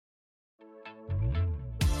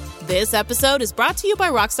This episode is brought to you by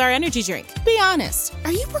Rockstar Energy Drink. Be honest,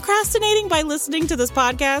 are you procrastinating by listening to this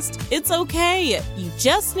podcast? It's okay. You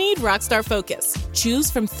just need Rockstar Focus. Choose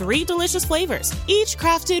from 3 delicious flavors, each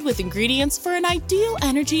crafted with ingredients for an ideal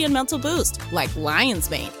energy and mental boost, like Lion's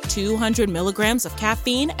Mane, 200 milligrams of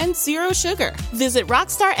caffeine and 0 sugar. Visit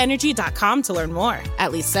rockstarenergy.com to learn more.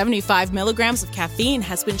 At least 75 milligrams of caffeine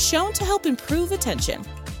has been shown to help improve attention.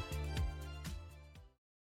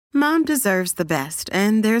 Mom deserves the best,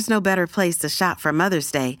 and there's no better place to shop for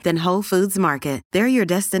Mother's Day than Whole Foods Market. They're your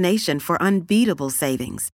destination for unbeatable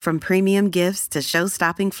savings, from premium gifts to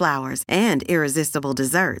show-stopping flowers and irresistible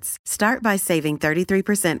desserts. Start by saving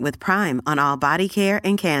 33% with Prime on all body care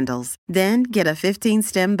and candles. Then get a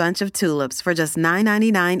 15-stem bunch of tulips for just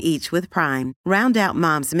 $9.99 each with Prime. Round out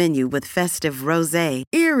Mom's menu with festive rosé,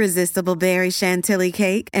 irresistible berry chantilly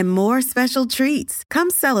cake, and more special treats. Come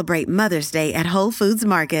celebrate Mother's Day at Whole Foods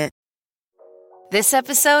Market. This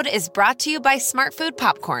episode is brought to you by Smartfood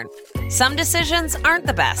Popcorn. Some decisions aren't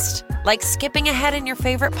the best, like skipping ahead in your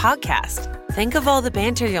favorite podcast. Think of all the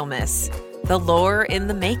banter you'll miss, the lore in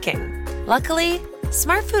the making. Luckily,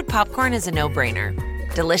 Smartfood Popcorn is a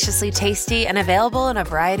no-brainer. Deliciously tasty and available in a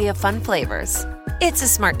variety of fun flavors. It's a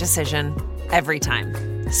smart decision every time.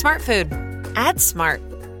 Smartfood. Add smart.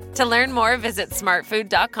 To learn more, visit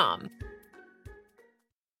smartfood.com.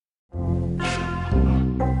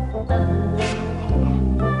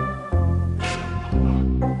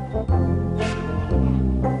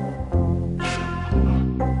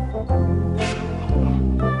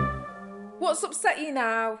 What's upset you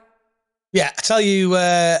now? Yeah, I tell you,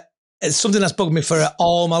 it's something that's bugged me for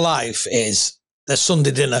all my life is the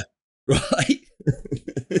Sunday dinner. Right?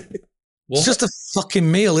 It's just a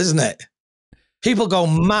fucking meal, isn't it? People go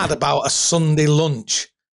mad about a Sunday lunch.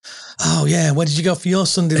 Oh, yeah, where did you go for your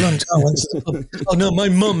Sunday lunch? Oh, went to the pub. Oh, no, my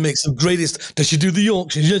mum makes the greatest. Does she do the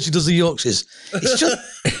Yorkshires? Yeah, she does the Yorkshires. It's just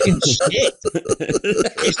fucking shit.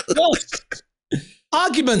 It's just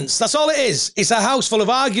arguments. That's all it is. It's a house full of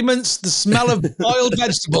arguments, the smell of boiled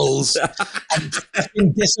vegetables, and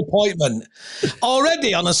fucking disappointment.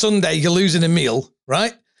 Already on a Sunday, you're losing a meal,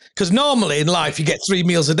 right? Because normally in life, you get 3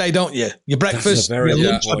 meals a day, don't you? Your breakfast, your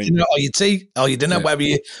lunch, or dinner, or your tea, or your dinner, whatever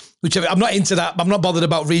you, whichever. I'm not into that. I'm not bothered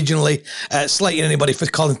about regionally slating anybody for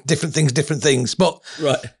calling different things. But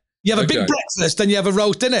right. You have a big breakfast and you have a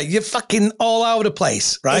roast dinner. You're fucking all over the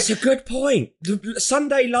place, right? It's a good point. The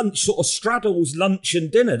Sunday lunch sort of straddles lunch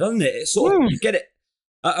and dinner, doesn't it? It's sort of, you get it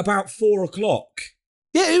at about 4 o'clock.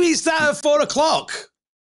 Yeah, who eats that at 4 o'clock?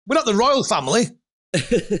 We're not the royal family.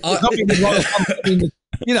 Not being the royal family.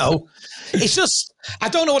 You know, it's just, I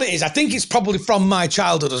don't know what it is. I think it's probably from my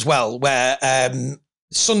childhood as well, where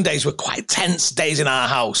Sundays were quite tense days in our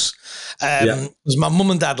house. Because my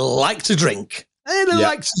mum and dad like to drink. They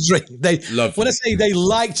like to drink. When I say they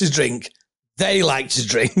like to drink, they like to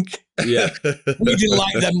drink. Yeah. We didn't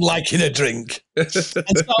like them liking a drink. And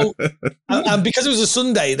so, and because it was a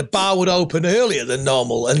Sunday, the bar would open earlier than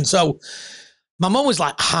normal. And so my mum was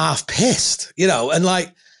like half pissed, you know, and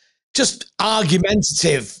like just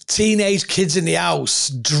argumentative, teenage kids in the house,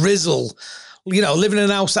 drizzle, you know, living in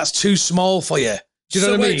a house that's too small for you. Do you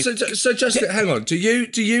know what I mean? So just hang on. Do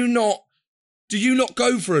you not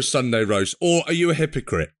go for a Sunday roast, or are you a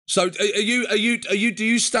hypocrite? So do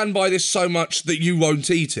you stand by this so much that you won't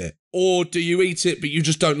eat it, or do you eat it but you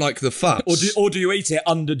just don't like the fuss, or do you eat it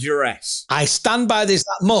under duress? I stand by this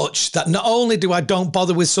that much that not only do I don't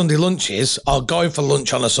bother with Sunday lunches or going for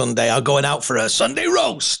lunch on a Sunday or going out for a Sunday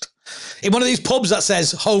roast in one of these pubs that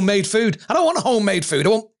says homemade food. I don't want homemade food. I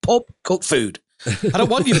want pub cooked food. I don't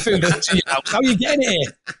want your food cooked in your house. How are you getting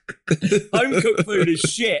it here? Home cooked food is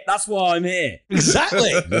shit. That's why I'm here. Exactly.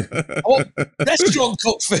 I want restaurant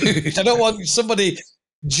cooked food. I don't want somebody,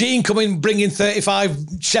 Gene, coming bringing 35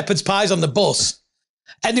 shepherd's pies on the bus.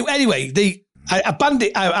 Anyway, I banned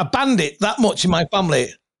it that much in my family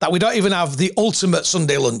that we don't even have the ultimate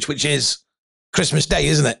Sunday lunch, which is Christmas Day,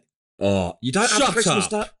 isn't it? Oh, you don't have Christmas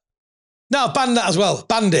Day? No, banned that as well.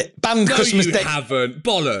 Banned it. Banned Christmas Day. No, you haven't.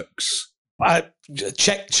 Bollocks.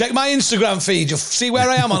 Check my Instagram feed. You'll see where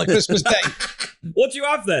I am on a Christmas Day. What do you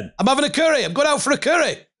have then? I'm having a curry. I'm going out for a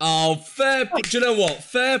curry. Oh, fair. Do you know what?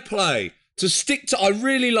 Fair play. To stick to, I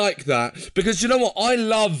really like that, because you know what? I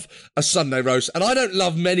love a Sunday roast, and I don't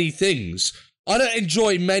love many things. I don't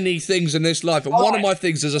enjoy many things in this life, and one of my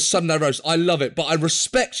things is a Sunday roast. I love it, but I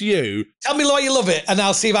respect you. Tell me why you love it, and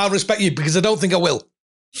I'll see if I'll respect you, because I don't think I will.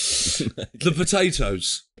 The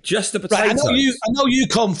potatoes. Just the potatoes. Right, I know you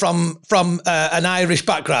come from an Irish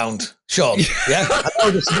background, Sean. Yeah, I know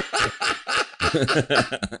this.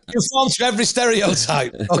 You fall to every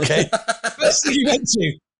stereotype. Okay, first thing you went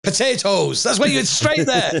to Potatoes. That's where you went straight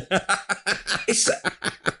there.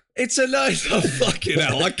 It's a nice. Oh, fucking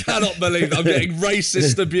hell. I cannot believe I'm getting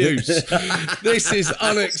racist abuse. This is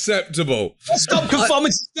unacceptable. Stop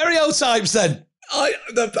conforming to stereotypes then.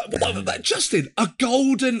 Justin, a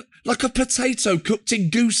golden, like a potato cooked in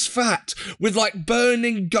goose fat with like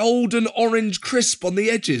burning golden orange crisp on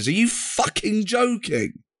the edges. Are you fucking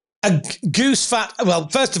joking? A goose fat. Well,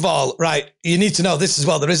 first of all, right, you need to know this as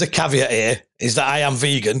well. There is a caveat here, is that I am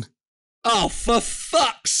vegan. Oh, for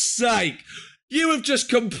fuck's sake. You have just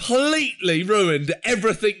completely ruined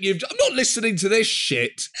everything you've done. I'm not listening to this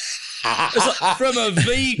shit. From a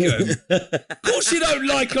vegan. Of course you don't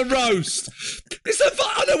like a roast.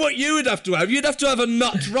 I know what you would have to have. You'd have to have a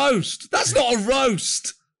nut roast. That's not a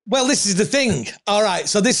roast. Well, this is the thing. All right,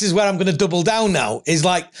 so this is where I'm going to double down now, is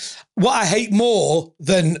like what I hate more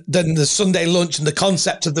than the Sunday lunch and the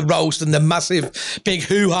concept of the roast and the massive big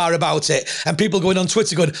hoo-ha about it, and people going on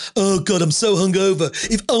Twitter going, oh, God, I'm so hungover.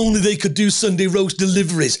 If only they could do Sunday roast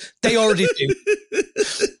deliveries. They already do.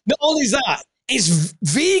 Not only is that, it's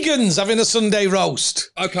vegans having a Sunday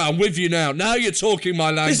roast. Okay, I'm with you now. Now you're talking my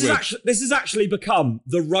language. This has actually become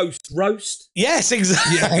the roast. Yes,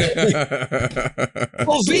 exactly. Yeah.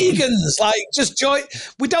 Well, vegans, like, just join.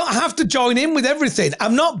 We don't have to join in with everything.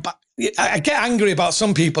 I get angry about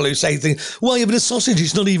some people who say things, well, you're having a sausage,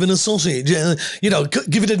 it's not even a sausage.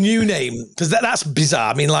 Give it a new name, because that's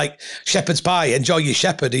bizarre. I mean, like, shepherd's pie, enjoy your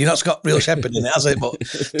shepherd. You're not got real shepherd in it, has it? But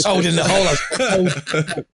toad in the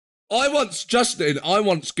hole. I once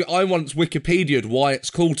Wikipedia'd why it's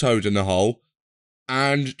called Toad in the Hole,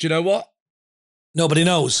 and do you know what? Nobody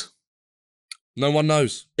knows. No one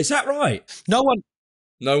knows. Is that right? No one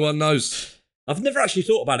knows. I've never actually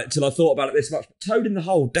thought about it until I thought about it this much. But Toad in the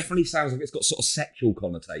Hole definitely sounds like it's got sort of sexual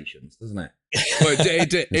connotations, doesn't it? Well,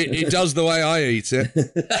 it does the way I eat it.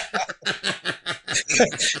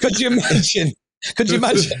 Could you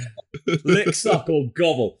imagine? Lick, suck, or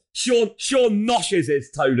gobble. Sean noshes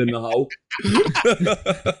his Toad in the Hole.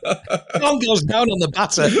 Sean goes down on the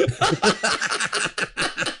batter.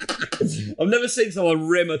 I've never seen someone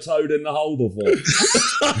rim a Toad in the Hole before.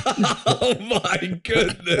 Oh my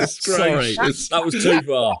goodness Sorry, gracious. that was too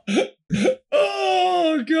far.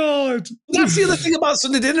 Oh God. That's the other thing about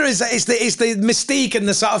Sunday dinner, is that it's the mystique and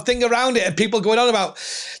the sort of thing around it, and people going on about,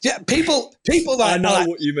 people that I know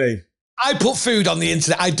what you mean. I put food on the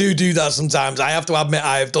internet. I do that sometimes. I have to admit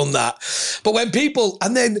I have done that. But when people,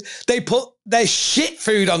 and then they put their shit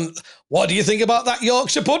food on, what do you think about that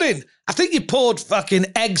Yorkshire pudding? I think you poured fucking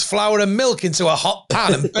eggs, flour and milk into a hot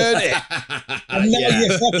pan and burned it. And now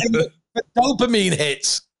your fucking dopamine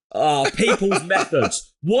hits. Oh, people's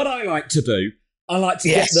methods. What I like to do, I like to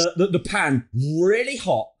get the pan really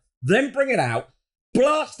hot, then bring it out,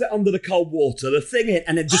 blast it under the cold water, the thing in,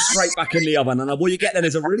 and then just straight back in the oven. And what you get then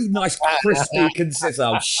is a really nice crispy consistency.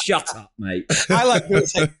 Oh, shut up, mate. I like what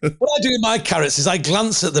I do with my carrots is I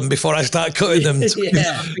glance at them before I start cutting them.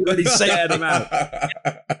 Yeah, really scare them out.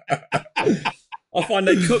 I find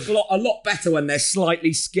they cook a lot better when they're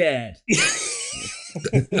slightly scared.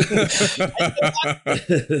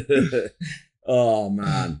 Oh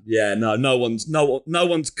man, yeah, no one's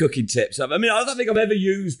cooking tips. I mean, I don't think I've ever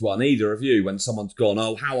used one, either of you, when someone's gone,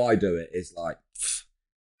 oh, how I do it is like,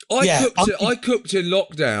 I cooked in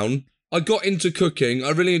lockdown. I got into cooking.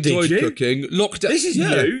 I really enjoyed cooking. Lockdown. This is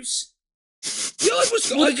news. Yeah,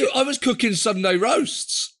 I was cooking Sunday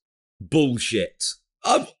roasts. Bullshit.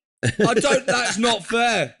 That's not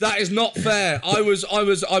fair. That is not fair.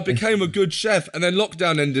 I became a good chef, and then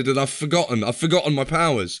lockdown ended, and I've forgotten my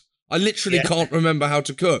powers. I literally can't remember how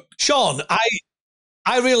to cook. Sean,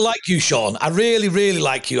 I really like you, Sean. I really, really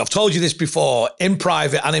like you. I've told you this before, in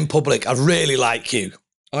private and in public. I really like you.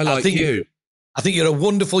 I think you. I think you're a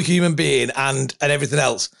wonderful human being and everything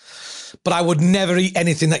else. But I would never eat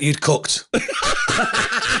anything that you'd cooked.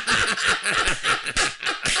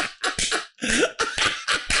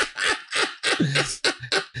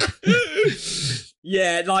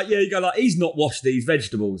 Yeah, you go like, he's not washed these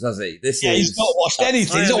vegetables, has he? He's not washed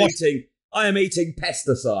anything. I am eating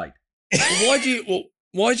pesticide.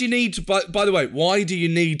 Why do you need to? By the way, why do you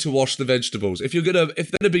need to wash the vegetables? If they're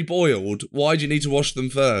gonna be boiled, why do you need to wash them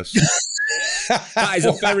first? That is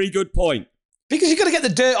a very good point. Because you've got to get the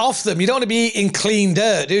dirt off them. You don't want to be eating clean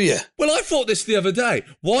dirt, do you? Well, I thought this the other day.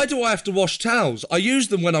 Why do I have to wash towels? I use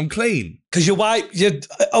them when I'm clean. Because you wipe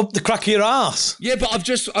up the crack of your arse. Yeah, but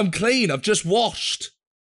I'm clean. I've just washed.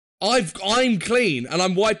 I'm clean and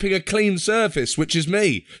I'm wiping a clean surface, which is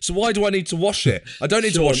me. So why do I need to wash it? I don't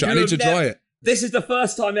need to wash it. I need to dry it. This is the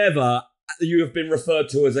first time ever you have been referred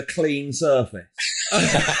to as a clean surface.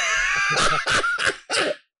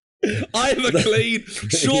 I'm a clean,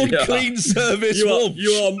 Sean, clean service.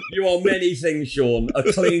 You are many things, Sean. A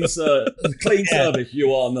clean service.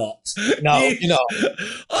 You are not. No, you know.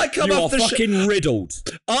 I come You out are the fucking riddled.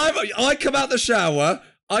 I come out the shower.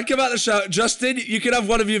 Justin, you can have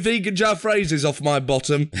one of your vegan jalfrezes off my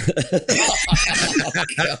bottom.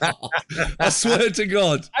 I swear to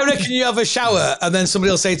God. I reckon you have a shower and then somebody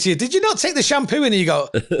will say to you, "Did you not take the shampoo in?" And you go,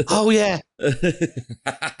 "Oh yeah."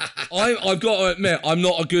 I've got to admit, I'm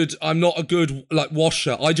not a good like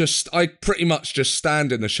washer. I pretty much just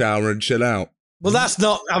stand in the shower and chill out. Well, that's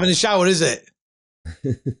not having a shower, is it?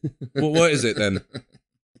 Well, what is it then?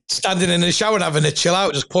 Standing in the shower and having a chill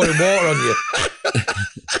out, just pouring water on you.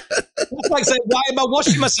 It's like saying, "Why am I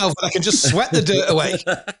washing myself when I can just sweat the dirt away?"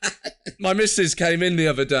 My missus came in the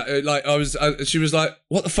other day. Like she was like,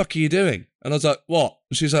 "What the fuck are you doing?" And I was like, "What?"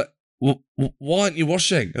 And she's like, "Well, why aren't you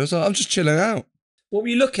washing?" And I was like, "I'm just chilling out." What were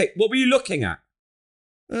you looking at?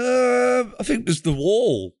 I think it was the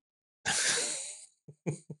wall. I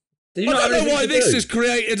don't know why this has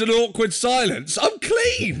created an awkward silence. I'm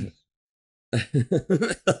clean.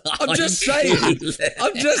 I'm just saying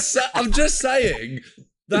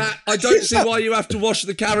that I don't see why you have to wash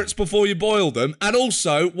the carrots before you boil them, and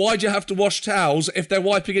also why do you have to wash towels if they're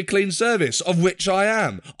wiping a clean service, of which I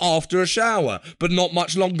am, after a shower, but not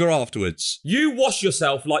much longer afterwards. You wash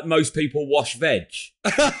yourself like most people wash veg.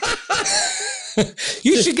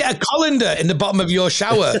 You should get a colander in the bottom of your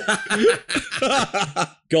shower.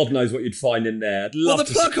 God knows what you'd find in there.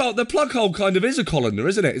 The plug hole kind of is a colander,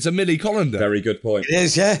 isn't it? It's a mini colander. Very good point. It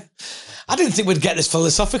is, yeah. I didn't think we'd get this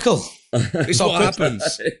philosophical. It's what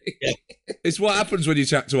happens. It's what happens when you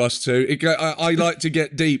chat to us two. I like to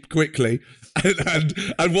get deep quickly,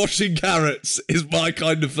 and washing carrots is my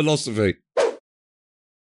kind of philosophy.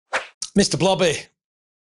 Mr. Blobby.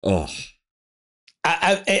 Oh.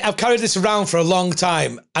 I've carried this around for a long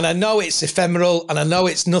time, and I know it's ephemeral, and I know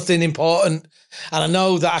it's nothing important, and I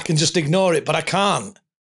know that I can just ignore it, but I can't.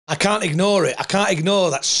 I can't ignore it. I can't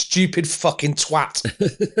ignore that stupid fucking twat.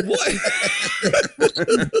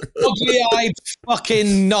 Ugly-eyed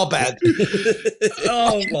fucking knobhead.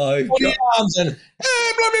 Oh my God. Arms and,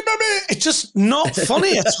 it's just not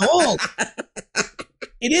funny at all.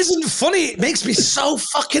 It isn't funny. It makes me so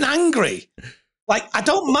fucking angry. Like, I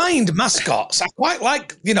don't mind mascots. I quite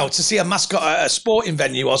like, to see a mascot at a sporting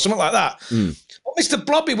venue or something like that. Mm. But Mr.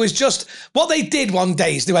 Blobby was just, what they did one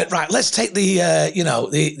day is they went, right, let's take the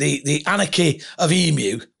anarchy of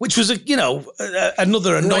Emu, which was,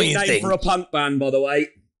 another annoying Great name thing. for a punk band, by the way.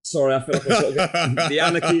 Sorry, I feel like I'm talking the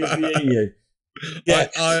anarchy of the Emu.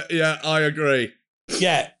 Yeah, I agree.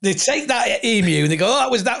 Yeah, they take that Emu and they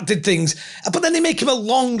go, that did things. But then they make him a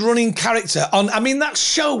long-running character that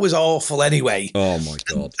show was awful anyway. Oh, my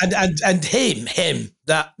God. And him,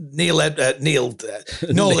 that Neil Edwards.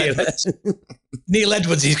 Neil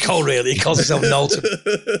Edwards, he's called really. He calls himself Knowlton.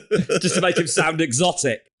 Just to make him sound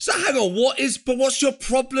exotic. So hang on, what's your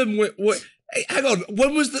problem with... hang on,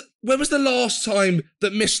 when was the last time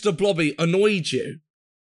that Mr. Blobby annoyed you?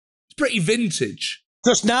 It's pretty vintage.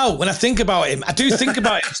 Just now, when I think about him, I do think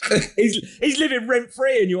about him. He's living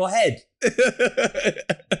rent-free in your head.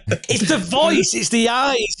 It's the voice, it's the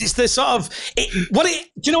eyes, it's the sort of... do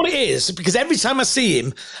you know what it is? Because every time I see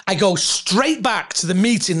him, I go straight back to the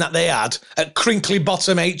meeting that they had at Crinkly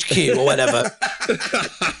Bottom HQ or whatever.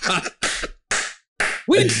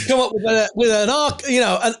 We come up with an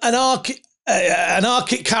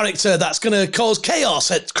archic character that's going to cause chaos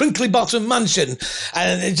at Crinkly Bottom Mansion,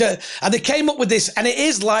 and they came up with this, and it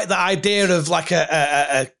is like the idea of like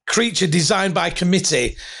a creature designed by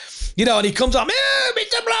committee, and he comes up,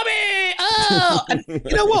 Mr. Blobby, and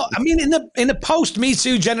you know what? I mean, in the post Me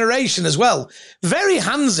Too generation as well, very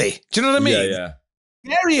handsy. Do you know what I mean? Yeah.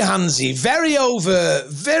 Very handsy, very over,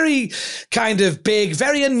 very kind of big,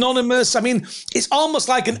 very anonymous. I mean, it's almost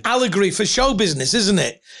like an allegory for show business, isn't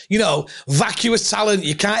it? Vacuous talent.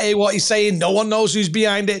 You can't hear what he's saying. No one knows who's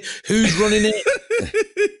behind it, who's running it.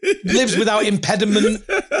 Lives without impediment.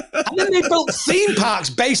 And then they built theme parks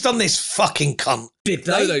based on this fucking cunt. Did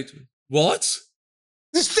they? What?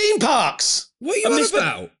 There's theme parks. What are you on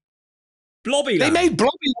about? Blobby They made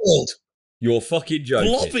Blobby World. You're fucking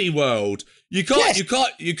joking. Blobby World. You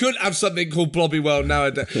couldn't have something called Blobby World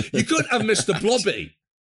nowadays. You couldn't have Mr. Blobby.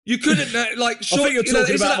 You couldn't, I think you're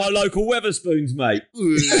talking about my local Weatherspoons, mate.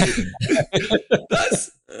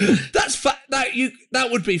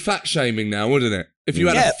 That would be fat shaming now, wouldn't it? If you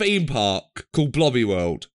had a theme park called Blobby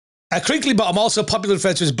World. Crinkly Bottom, also popularly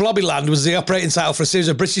referred to as Blobbyland, was the operating title for a series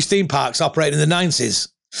of British theme parks operating in the 90s.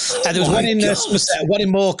 And there was one in Somerset, one in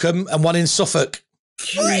Morecambe, and one in Suffolk.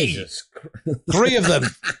 Jesus Christ. 3 of them.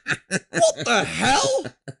 What the hell?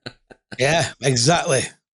 Yeah, exactly.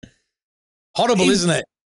 Horrible, isn't it?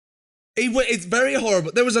 It's very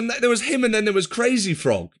horrible. There was him, and then there was Crazy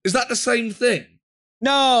Frog. Is that the same thing?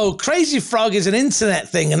 No, Crazy Frog is an internet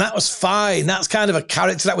thing, and that was fine. That's kind of a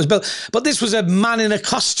character that was built. But this was a man in a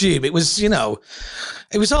costume. It was, it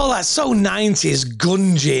was all that so 90s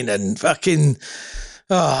gunging and fucking.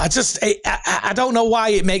 Oh, I don't know why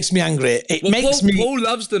it makes me angry. Paul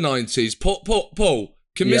loves the 90s. Paul.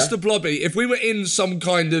 Can Mr. Blobby, if we were in some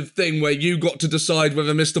kind of thing where you got to decide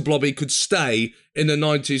whether Mr. Blobby could stay in the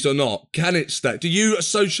 90s or not, can it stay? Do you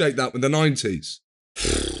associate that with the 90s?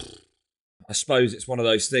 I suppose it's one of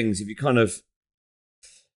those things, if you kind of...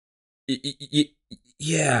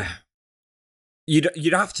 Yeah.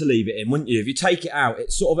 You'd have to leave it in, wouldn't you? If you take it out,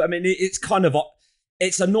 it's sort of... I mean, it's kind of...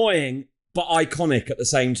 It's annoying, but iconic at the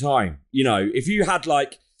same time. If you had,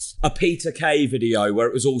 like, a Peter Kay video where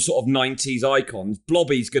it was all sort of 90s icons,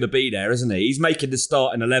 Blobby's going to be there, isn't he? He's making the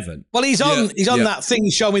start in 11. Well, he's on that thing,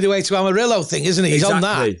 Show Me the Way to Amarillo thing, isn't he? He's on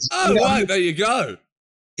that. Oh, right, there you go.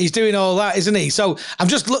 He's doing all that, isn't he? So I've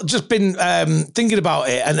just been thinking about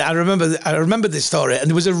it, and I remember this story, and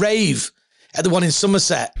there was a rave at the one in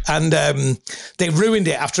Somerset, and they ruined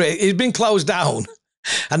it after it had been closed down.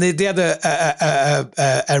 And they had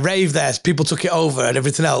a rave there. People took it over and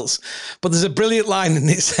everything else. But there's a brilliant line, and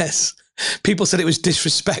it says, people said it was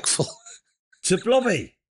disrespectful. To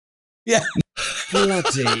Blobby? Yeah.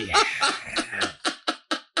 Bloody.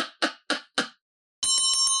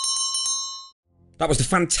 That was the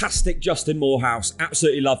fantastic Justin Moorhouse.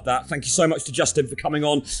 Absolutely loved that. Thank you so much to Justin for coming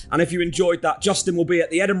on. And if you enjoyed that, Justin will be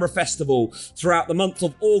at the Edinburgh Festival throughout the month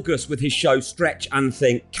of August with his show Stretch and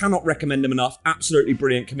Think. Cannot recommend him enough. Absolutely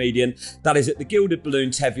brilliant comedian. That is at the Gilded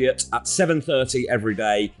Balloon Teviot at 7:30 every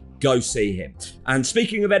day. Go see him. And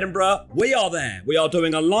speaking of Edinburgh, we are there. We are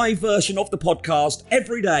doing a live version of the podcast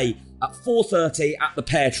every day at 4:30 at the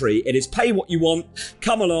Pear Tree. It is pay what you want.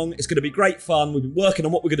 Come along. It's going to be great fun. We've been working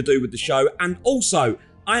on what we're going to do with the show. And also,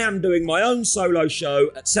 I am doing my own solo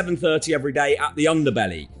show at 7:30 every day at the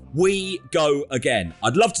Underbelly. We go again.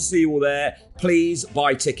 I'd love to see you all there. Please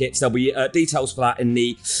buy tickets. There'll be details for that in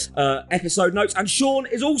the episode notes. And Sean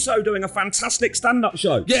is also doing a fantastic stand-up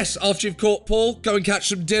show. Yes, after you've caught Paul, go and catch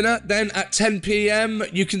some dinner. Then at 10 p.m,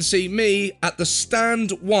 you can see me at the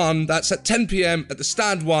Stand 1. That's at 10 p.m. at the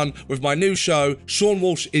Stand 1 with my new show, Sean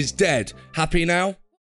Walsh is Dead. Happy now?